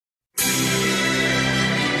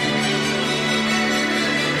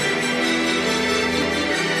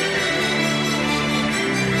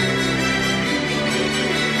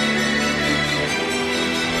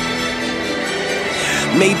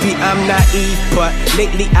Maybe I'm naive, but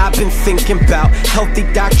lately I've been thinking about healthy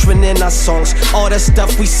doctrine in our songs. All that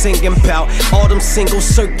stuff we singing about, all them singles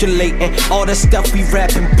circulating, all that stuff we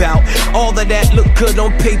rapping about. All of that look good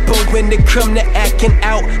on paper when it come to acting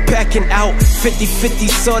out, backing out. 50-50,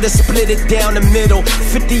 sorta split it down the middle.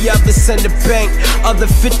 50 of us in the bank, other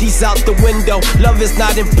 50s out the window. Love is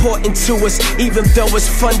not important to us, even though it's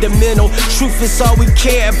fundamental. Truth is all we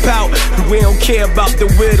care about. We don't care about the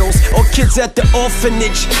widows or kids at the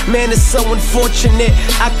orphanage. Man, it's so unfortunate.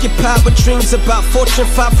 Occupied with dreams about Fortune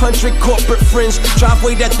 500 corporate friends.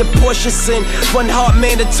 Driveway that the Porsche's in. One heart,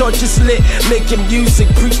 man, the torch is lit. Making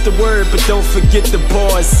music, preach the word, but don't forget the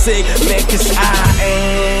born sick. Man, cause I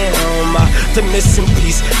am the missing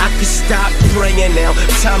piece. I could stop praying now.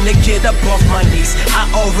 Time to get up off my knees.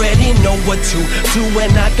 I already know what to do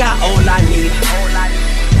and I got all I need.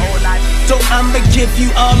 So I'ma give you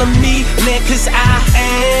all of me, man, cause I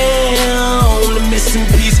am the missing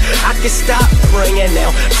piece. I can stop praying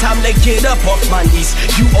now. Time to get up off my knees.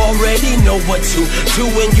 You already know what to do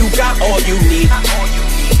and you got all you need.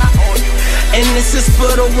 And this is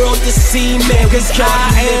for the world to see, man, cause I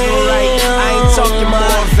ain't talking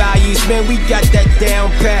moral values, man, we got that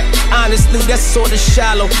down pat. Honestly, that's sorta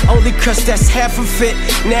shallow, only cause that's half of it.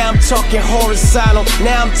 Now I'm talking horizontal,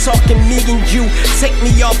 now I'm talking me and you. Take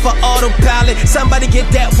me off of autopilot, somebody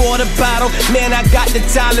get that water bottle. Man, I got the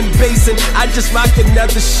talent basin. I just rocked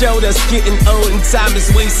another show that's getting old and time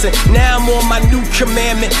is wasting. Now I'm on my new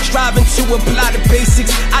commandment, striving to apply the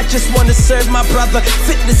basics. I just wanna serve my brother,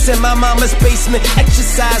 fitness in my mama's basement,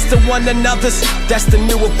 exercise to one another's. That's the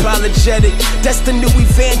new apologetic, that's the new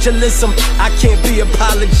evangelism. I can't be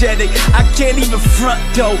apologetic, I can't even front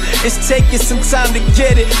though. It's taking some time to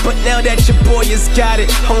get it, but now that your boy has got it,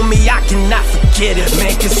 homie, I cannot forget it,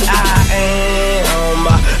 man, cause I am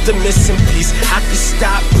the missing piece. I can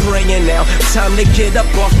stop praying now, time to get up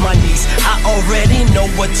off my knees. I already know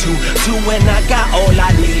what to do and I got all I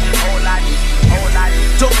need.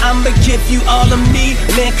 So I'ma give you all of me,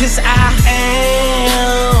 man, cause I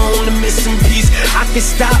am the missing piece. I can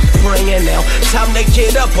stop praying now, time to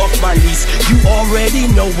get up off my knees. You already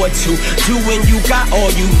know what to do and you got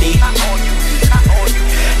all you need.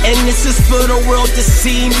 And this is for the world to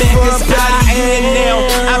see, man, cause I am now.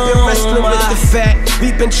 I've been wrestling with the fact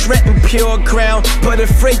we've been treading pure ground, but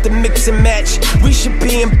afraid to mix and match. We should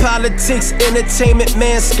be in politics, entertainment,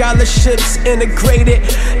 man, scholarships integrated,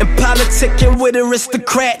 and politicking with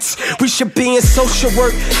aristocrats. We should be in social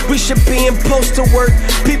work, we should be in postal work.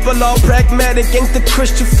 People all pragmatic, ain't the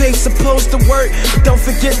Christian faith supposed to work? But don't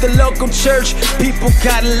forget the local church, people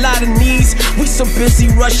got a lot of needs. We so busy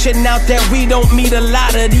rushing out that we don't meet a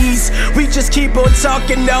lot of these. We just keep on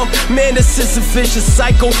talking though, man, this is a vicious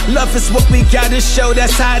cycle. Love is what we gotta show,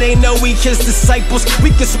 that's how they know we his disciples.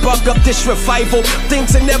 We can spark up this revival,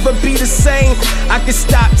 things will never be the same. I can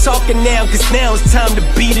stop talking now, cause now it's time to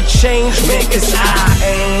be the change, man, cause I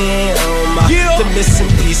am the missing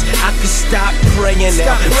piece. I can stop praying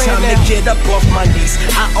now, time to get up off my knees.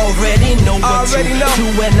 I already know what to do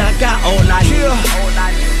and I got all I need.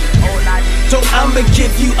 So I'ma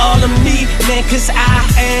give you all of me, man, cause I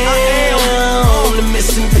am the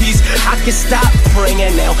missing piece. I can stop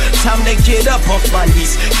praying now, time to get up off my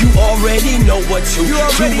knees. You already know what to do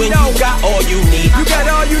and you got all you need. You got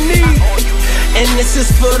all you need. And this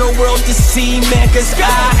is for the world to see, man, cause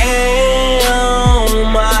I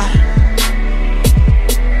am